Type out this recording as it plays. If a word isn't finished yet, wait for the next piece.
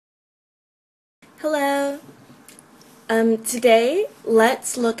Hello. Today,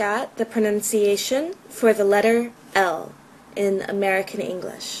 let's look at the pronunciation for the letter L in American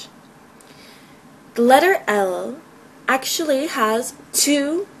English. The letter L actually has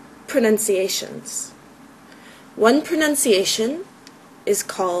two pronunciations. One pronunciation is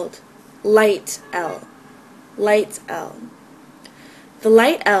called light L. Light L. The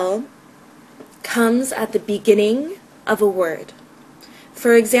light L comes at the beginning of a word.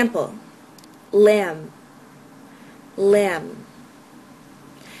 For example, lamb, lamb.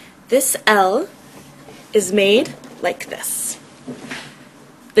 This L is made like this.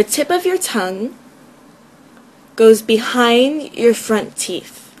 The tip of your tongue goes behind your front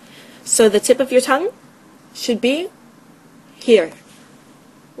teeth. So the tip of your tongue should be here.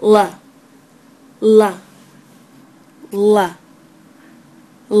 La, la, la,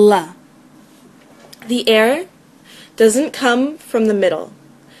 la. The air doesn't come from the middle.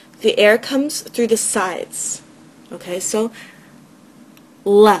 The air comes through the sides. Okay, so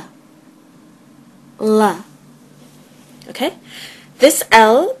la, la. Okay? This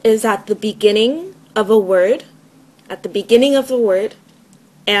L is at the beginning of a word,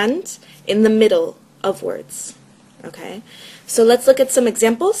 and in the middle of words. Okay? So let's look at some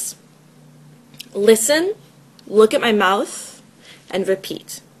examples. Listen, look at my mouth, and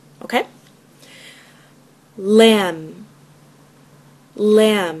repeat. Okay? Lamb,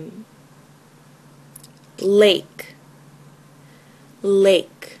 lamb. Lake,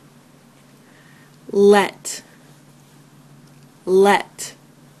 lake. Let, let.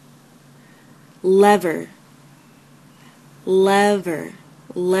 Lever, lever,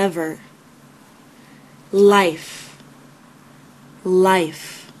 lever. Life,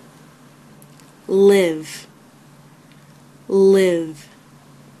 life. Live, live.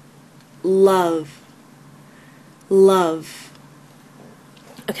 Love, love.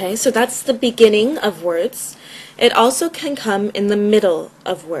 Okay, so that's the beginning of words. It also can come in the middle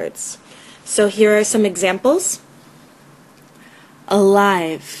of words. So here are some examples.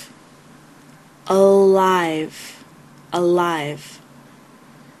 Alive, alive, alive.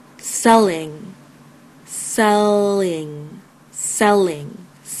 Selling, selling, selling,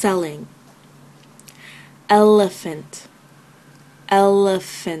 selling. Elephant,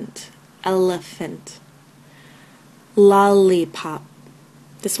 elephant, elephant. Lollipop.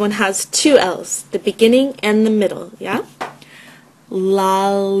 This one has two L's, the beginning and the middle, yeah?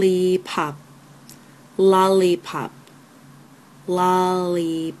 Lollipop, lollipop,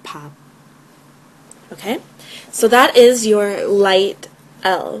 lollipop. Okay? So that is your light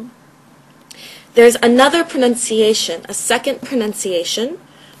L. There's another pronunciation, a second pronunciation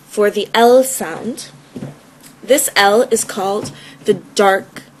for the L sound. This L is called the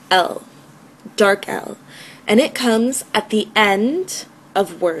dark L, dark L. And it comes at the end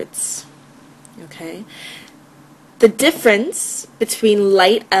of words. Okay? The difference between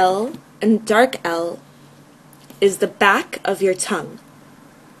light L and dark L is the back of your tongue.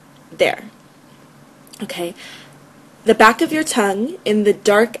 There. Okay? The back of your tongue in the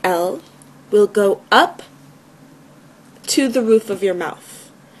dark L will go up to the roof of your mouth.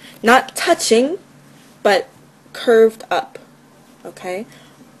 Not touching, but curved up. Okay?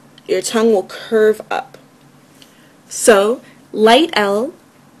 Your tongue will curve up. So, light L,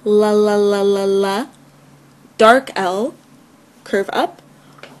 la la la la la. Dark L, curve up.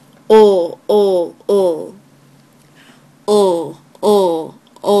 O, o, o. O, o,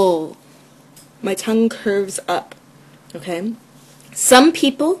 o. My tongue curves up. Okay? Some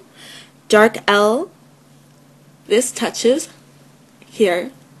people, dark L, this touches here.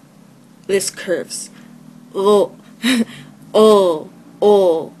 This curves. O, o,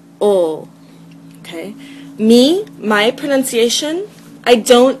 o, o. Okay? Me, my pronunciation, I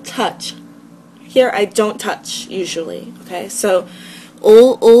don't touch. Here, I don't touch, usually. Okay, so,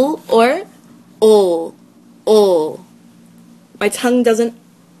 o, or o. My tongue doesn't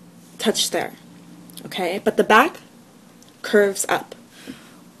touch there. Okay, but the back curves up.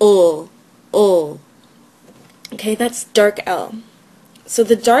 O. Okay, that's dark L. So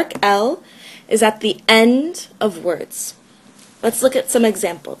the dark L is at the end of words. Let's look at some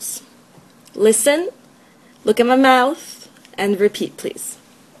examples. Listen. Look at my mouth and repeat, please.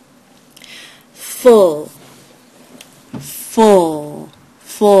 Full, full,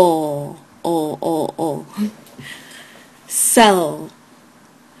 full, o. Sell,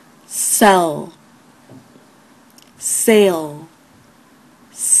 sell. Sail,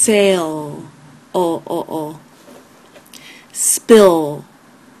 sail, o. Spill,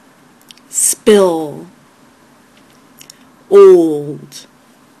 spill. Old,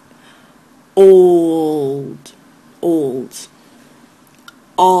 old, old.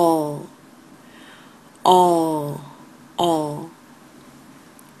 All, all,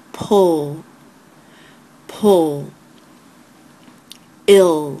 pull,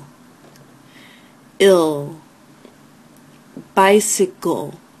 ill,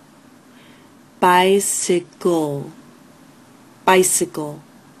 bicycle,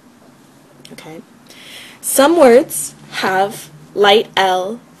 Okay. Some words have light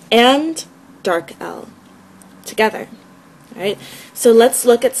L and dark L together. All right. So let's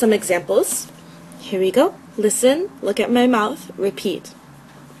look at some examples. Here we go. Listen, look at my mouth, repeat.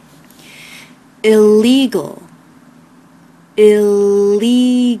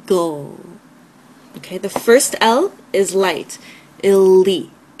 illegal. Okay, the first L is light. Light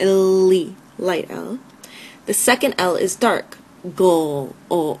L. The second L is dark. Goal.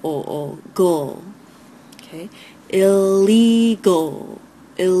 Okay. Illegal.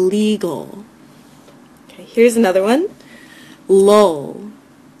 Okay, here's another one. Low.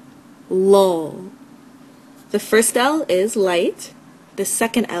 The first L is light. The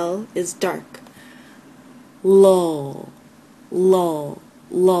second L is dark. Low.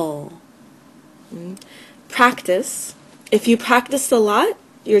 Practice. If you practice a lot,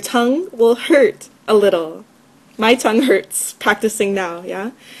 your tongue will hurt a little. My tongue hurts practicing now,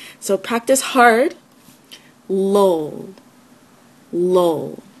 yeah? So practice hard. Low.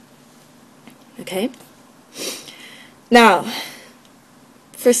 Okay? Now,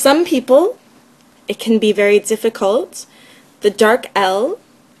 for some people, it can be very difficult. The dark L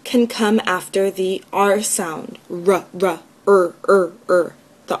can come after the R sound.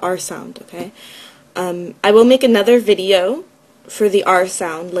 The R sound, okay? I will make another video for the R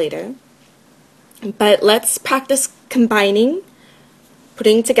sound later. But let's practice combining,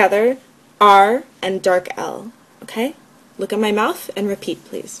 putting together R and dark L, okay? Look at my mouth and repeat,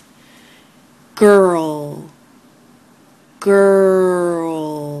 please. Girl.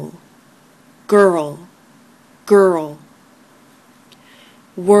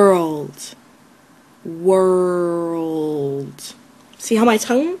 World. See how my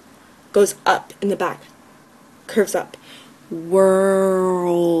tongue goes up in the back, curves up.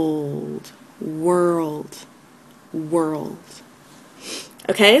 World.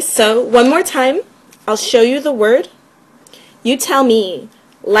 Okay, so one more time, I'll show you the word. You tell me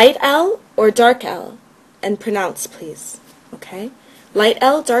light L or dark L and pronounce, please. Okay? Light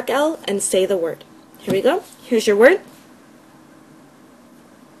L, dark L, and say the word. Here we go. Here's your word.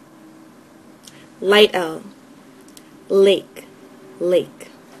 Light L. Lake.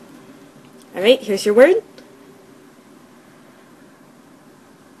 Alright, here's your word.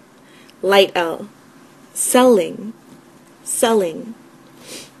 Light L. Selling.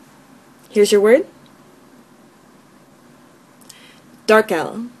 Here's your word. Dark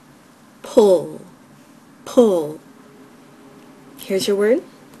L. Pull. Here's your word.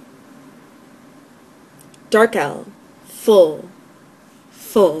 Dark L. Full.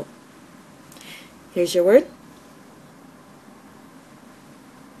 Here's your word.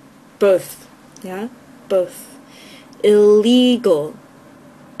 Both. Yeah? Both. Illegal.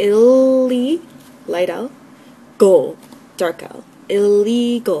 Light L. Go. Dark L.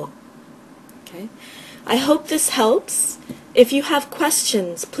 Illegal. Okay? I hope this helps. If you have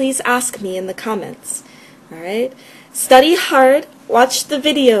questions, please ask me in the comments. Alright? Study hard. Watch the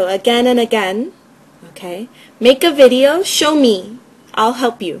video again and again. Okay? Make a video. Show me. I'll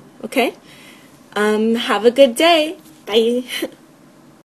help you. Okay? Have a good day. Bye.